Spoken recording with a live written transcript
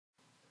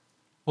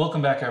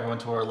Welcome back, everyone,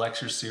 to our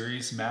lecture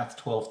series,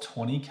 Math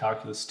 1220,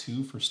 Calculus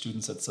 2 for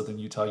students at Southern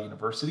Utah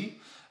University.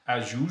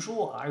 As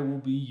usual, I will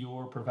be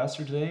your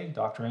professor today,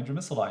 Dr. Andrew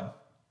Misseline.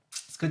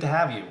 It's good to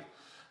have you.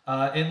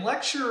 In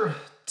lecture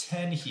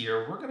 10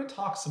 here, we're going to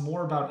talk some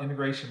more about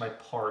integration by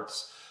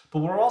parts, but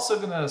we're also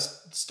going to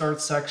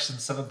start section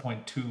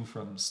 7.2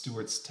 from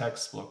Stewart's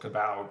textbook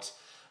about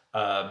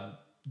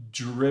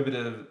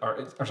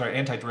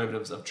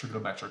antiderivatives of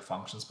trigonometric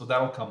functions, but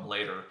that'll come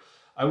later.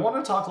 I want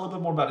to talk a little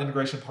bit more about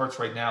integration parts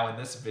right now in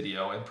this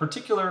video. In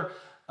particular,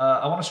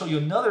 I want to show you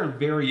another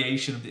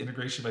variation of the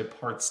integration by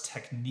parts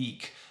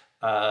technique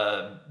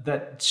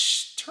that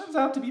turns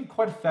out to be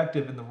quite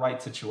effective in the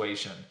right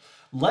situation.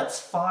 Let's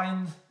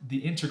find the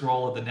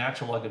integral of the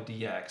natural log of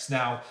dx.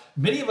 Now,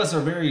 many of us are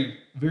very,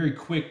 very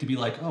quick to be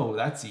like, oh,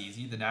 that's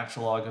easy. The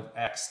natural log of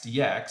x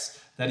dx,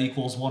 that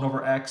equals 1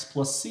 over x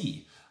plus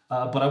c.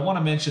 But I want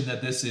to mention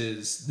that this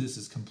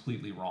is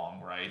completely wrong,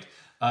 right?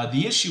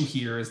 The issue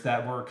here is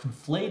that we're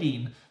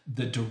conflating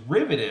the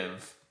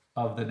derivative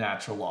of the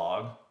natural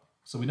log.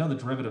 So we know the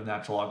derivative of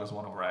natural log is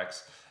 1 over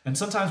x. And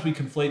sometimes we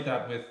conflate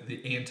that with the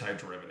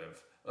antiderivative.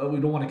 We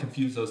don't want to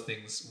confuse those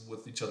things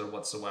with each other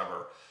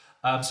whatsoever.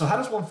 So how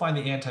does one find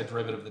the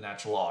antiderivative of the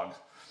natural log?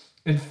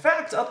 In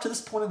fact, up to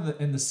this point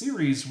in the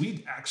series,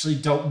 we actually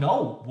don't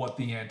know what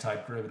the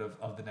antiderivative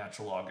of the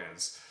natural log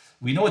is.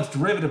 We know its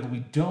derivative, but we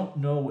don't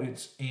know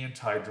its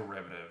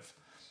antiderivative.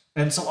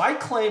 And so I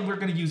claim we're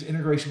going to use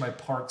integration by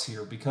parts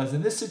here because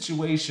in this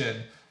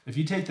situation, if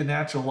you take the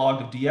natural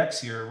log of dx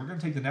here, we're going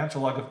to take the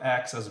natural log of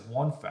x as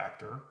one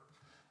factor.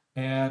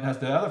 And as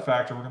the other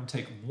factor, we're going to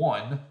take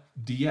 1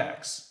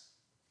 dx,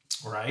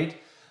 right?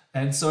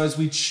 And so as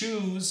we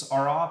choose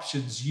our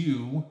options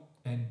u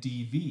and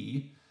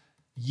dv,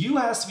 u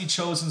has to be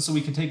chosen so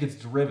we can take its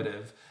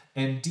derivative,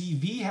 and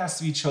dv has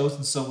to be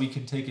chosen so we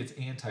can take its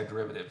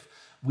antiderivative.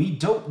 We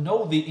don't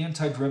know the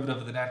antiderivative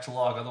of the natural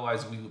log,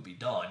 otherwise we would be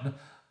done.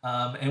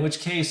 In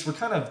which case we're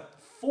kind of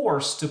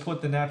forced to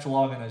put the natural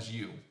log in as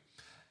u.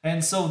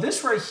 And so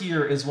this right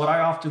here is what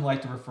I often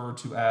like to refer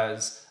to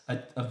as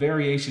a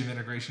variation of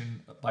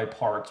integration by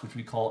parts, which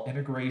we call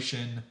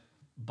integration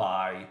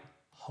by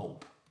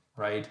hope,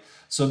 right?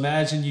 So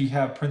imagine you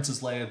have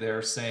Princess Leia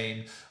there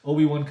saying,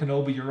 Obi-Wan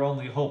Kenobi, your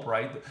only hope,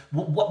 right?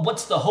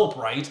 What's the hope,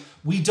 right?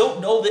 We don't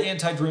know the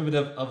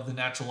antiderivative of the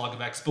natural log of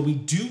x, but we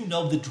do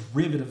know the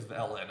derivative of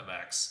ln of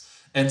x.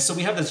 And so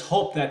we have this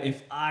hope that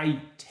if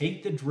I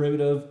take the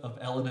derivative of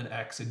ln of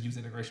x and use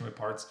integration by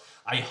parts,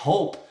 I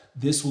hope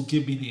this will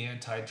give me the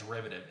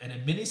antiderivative. And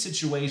in many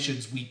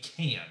situations, we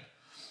can.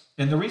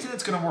 And the reason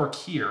it's going to work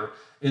here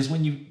is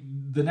when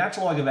the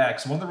natural log of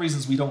x, one of the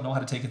reasons we don't know how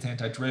to take its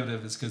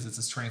antiderivative is because it's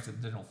this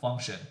transcendental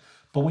function.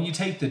 But when you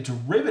take the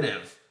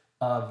derivative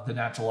of the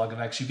natural log of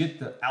x, you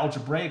get the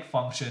algebraic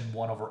function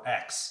 1 over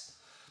x.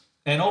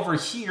 And over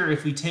here,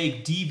 if we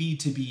take dv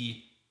to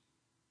be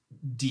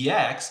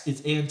dx,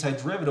 its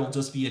antiderivative will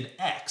just be an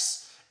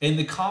x. And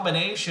the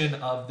combination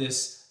of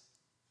this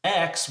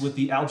x with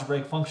the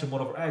algebraic function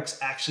 1 over x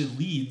actually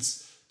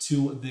leads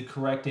to the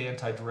correct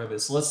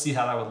antiderivative. So let's see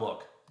how that would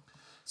look.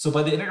 So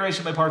by the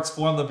integration by parts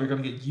formula, we're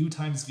going to get u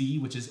times v,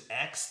 which is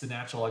x, the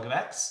natural log of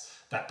x.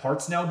 That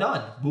part's now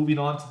done. Moving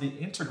on to the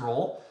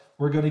integral,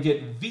 we're going to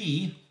get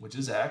v, which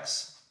is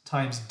x,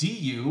 times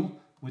du,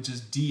 which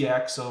is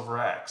dx over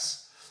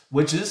x.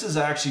 Which this is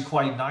actually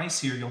quite nice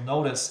here. You'll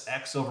notice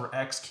x over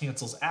x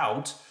cancels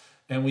out,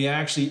 and we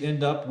actually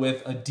end up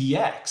with a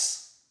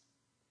dx.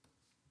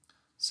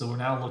 So we're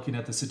now looking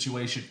at the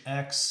situation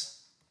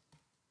x,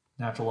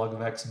 natural log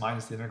of x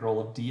minus the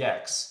integral of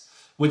dx,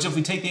 which if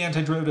we take the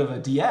antiderivative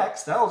of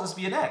dx, that'll just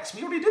be an x.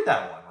 We already did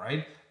that one,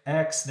 right?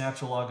 X,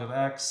 natural log of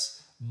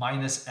x,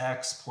 minus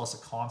x plus a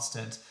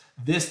constant.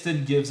 This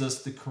then gives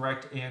us the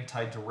correct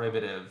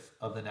antiderivative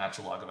of the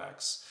natural log of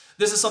x.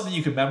 This is something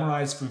you can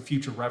memorize for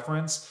future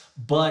reference,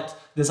 but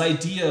this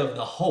idea of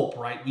the hope,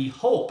 right? We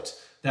hoped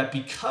that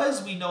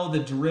because we know the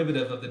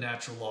derivative of the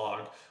natural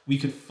log, we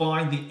could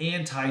find the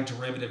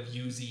antiderivative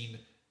using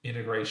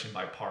integration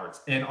by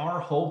parts. And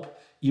our hope,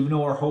 even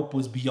though our hope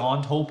was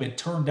beyond hope, it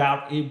turned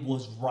out it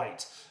was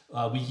right.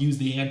 We used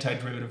the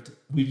antiderivative,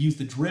 we used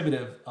the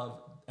derivative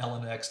of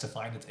ln x to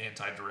find its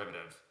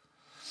antiderivative.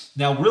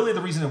 Now, really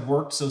the reason it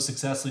worked so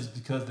successfully is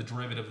because the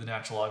derivative of the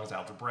natural log is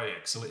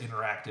algebraic, so it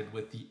interacted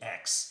with the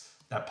x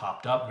that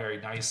popped up very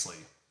nicely.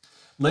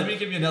 Let me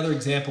give you another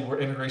example where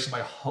integration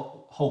by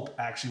hope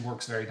actually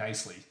works very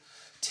nicely.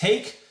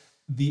 Take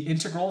the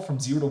integral from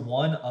 0 to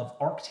 1 of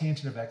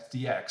arctangent of x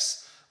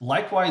dx.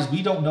 Likewise,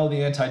 we don't know the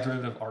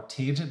antiderivative of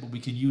arctangent, but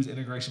we can use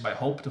integration by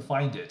hope to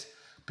find it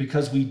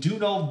because we do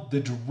know the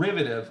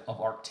derivative of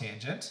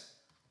arctangent.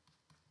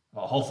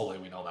 Well, hopefully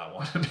we know that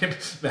one.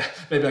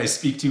 Maybe I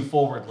speak too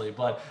forwardly,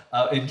 but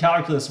in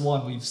Calculus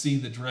 1, we've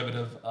seen the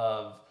derivative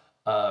of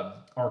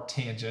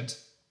arctangent.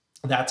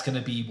 That's going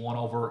to be 1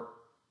 over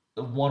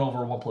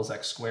 1 plus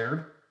x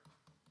squared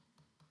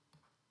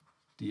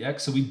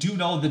dx. So we do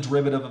know the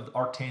derivative of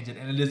arctangent,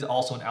 and it is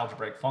also an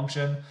algebraic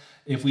function.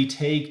 If we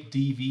take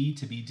dv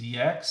to be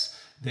dx,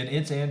 then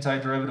its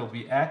antiderivative will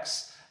be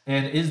x,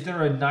 And is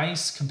there a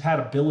nice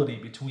compatibility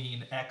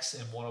between x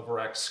and 1 over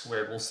x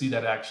squared? We'll see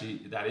that actually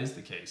that is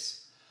the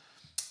case.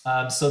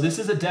 So this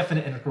is a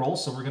definite integral,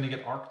 so we're going to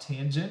get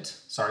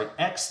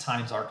x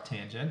times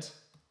arctangent.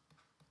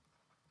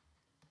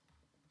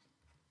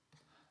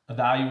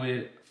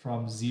 Evaluate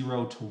from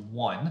 0 to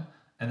 1.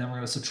 And then we're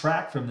going to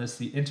subtract from this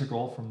the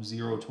integral from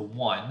 0 to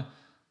 1,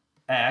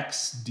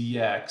 x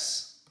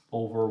dx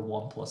over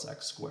 1 plus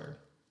x squared.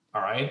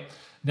 All right.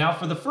 Now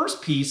for the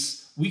first piece,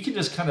 we can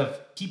just kind of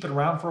keep it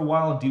around for a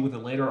while and deal with it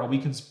later, or we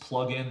can just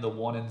plug in the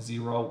 1 and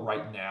 0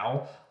 right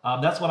now.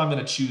 That's what I'm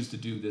going to choose to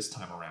do this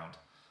time around.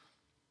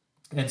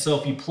 And so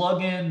if you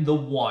plug in the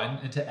 1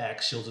 into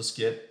x, you'll just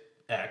get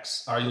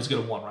x, or you'll just get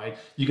a 1, right?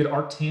 You get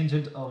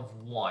arctangent of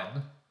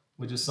 1,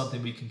 which is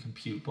something we can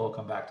compute, but I'll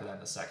come back to that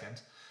in a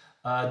second.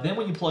 Then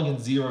when you plug in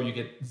 0, you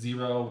get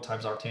 0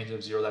 times arctangent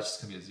of 0. That's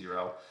just going to be a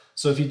 0.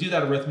 So if you do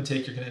that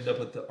arithmetic, you're going to end up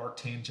with the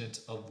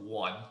arctangent of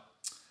 1.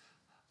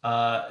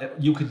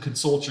 You can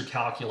consult your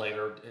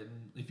calculator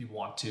if you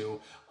want to,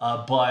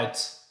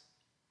 but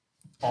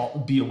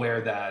be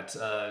aware that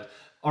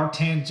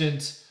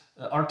arctangent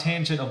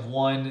of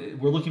 1,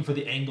 we're looking for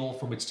the angle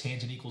for which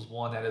tangent equals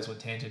 1. That is when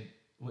tangent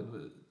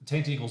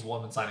equals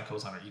 1 when sine and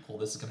cosine are equal.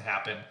 This is going to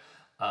happen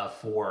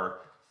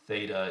for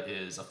theta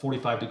is a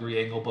 45-degree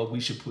angle, but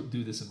we should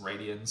do this in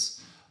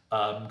radians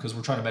because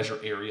we're trying to measure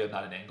area,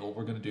 not an angle.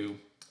 We're going to do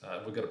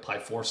we're going to pi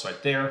fourths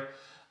right there.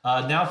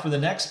 Now for the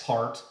next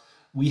part,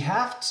 we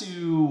have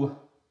to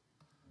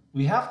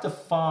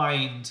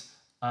find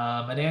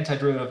an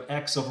antiderivative of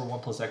x over 1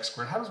 plus x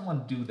squared. How does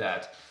one do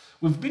that?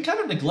 We've been kind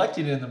of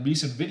neglecting it in the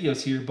recent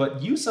videos here,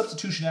 but u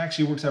substitution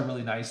actually works out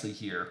really nicely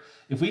here.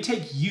 If we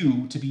take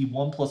u to be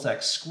 1 plus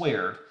x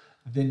squared,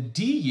 then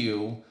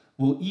du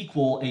will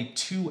equal a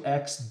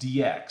 2x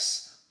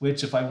dx,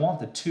 which if I want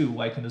the 2,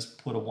 I can just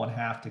put a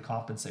 1/2 to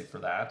compensate for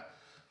that.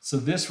 So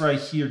this right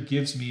here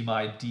gives me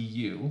my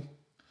du.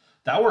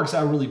 That works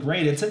out really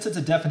great. And since it's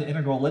a definite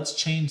integral, let's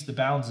change the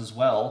bounds as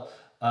well.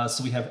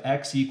 So we have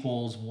x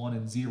equals 1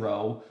 and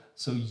 0.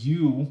 So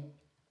u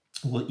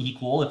will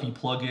equal, if you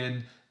plug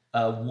in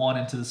 1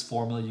 into this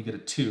formula, you get a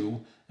 2.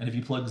 And if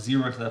you plug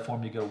 0 into that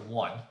formula, you get a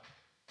 1.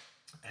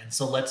 And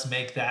so let's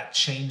make that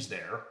change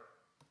there.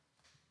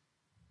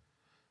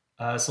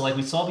 So like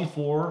we saw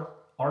before,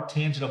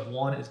 arctangent of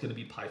 1 is going to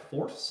be pi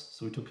fourths.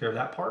 So we took care of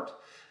that part.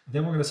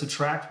 Then we're going to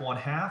subtract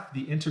 1/2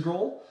 the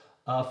integral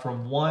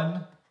from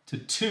 1 to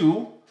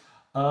 2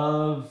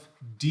 of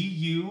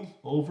du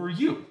over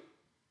u,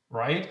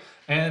 right?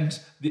 And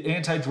the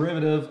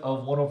antiderivative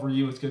of 1 over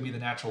u is going to be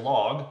the natural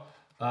log.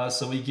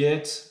 So we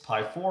get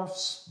pi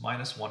fourths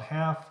minus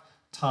 1/2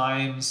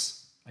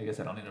 times, I guess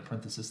I don't need a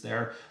parenthesis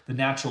there, the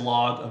natural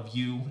log of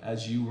u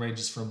as u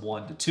ranges from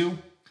 1 to 2.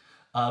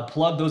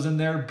 Plug those in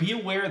there. Be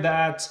aware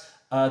that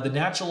the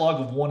natural log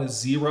of 1 is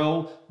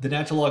 0. The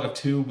natural log of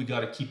 2, we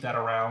got to keep that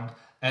around.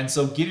 And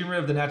so getting rid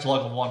of the natural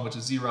log of 1, which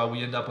is 0,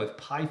 we end up with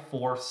pi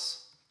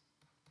fourths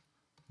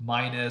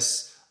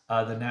minus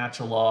the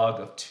natural log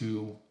of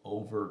 2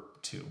 over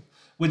 2,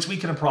 which we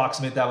can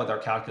approximate that with our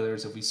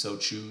calculators if we so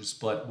choose,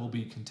 but we'll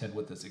be content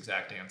with this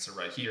exact answer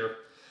right here.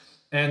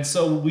 And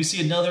so we see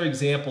another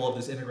example of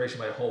this integration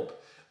by hope.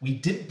 We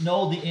didn't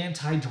know the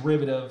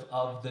antiderivative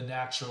of the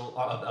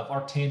of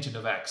arctangent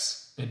of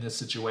x in this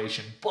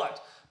situation,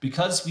 but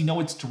because we know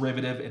its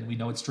derivative and we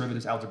know its derivative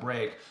is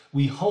algebraic,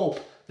 we hope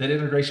that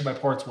integration by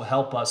parts will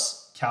help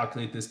us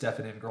calculate this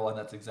definite integral, and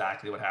that's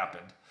exactly what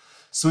happened.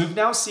 So we've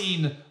now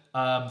seen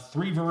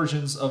 3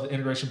 versions of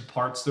integration by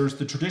parts. There's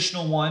the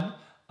traditional one,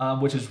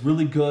 which is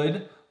really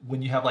good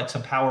when you have like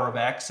some power of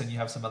x and you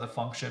have some other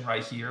function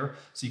right here.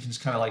 So you can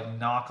just kind of like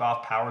knock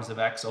off powers of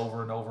x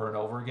over and over and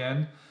over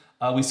again.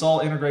 We saw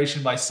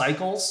integration by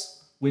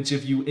cycles, which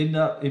if you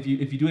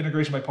do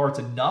integration by parts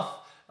enough,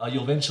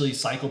 you'll eventually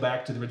cycle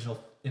back to the original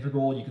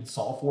integral. You can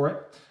solve for it.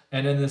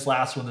 And then this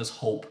last one, this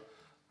hope,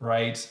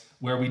 right?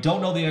 Where we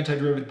don't know the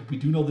antiderivative, but we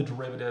do know the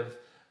derivative,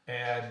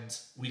 and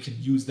we can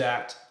use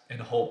that and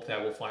hope that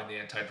we'll find the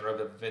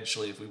antiderivative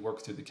eventually if we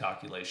work through the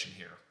calculation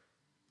here.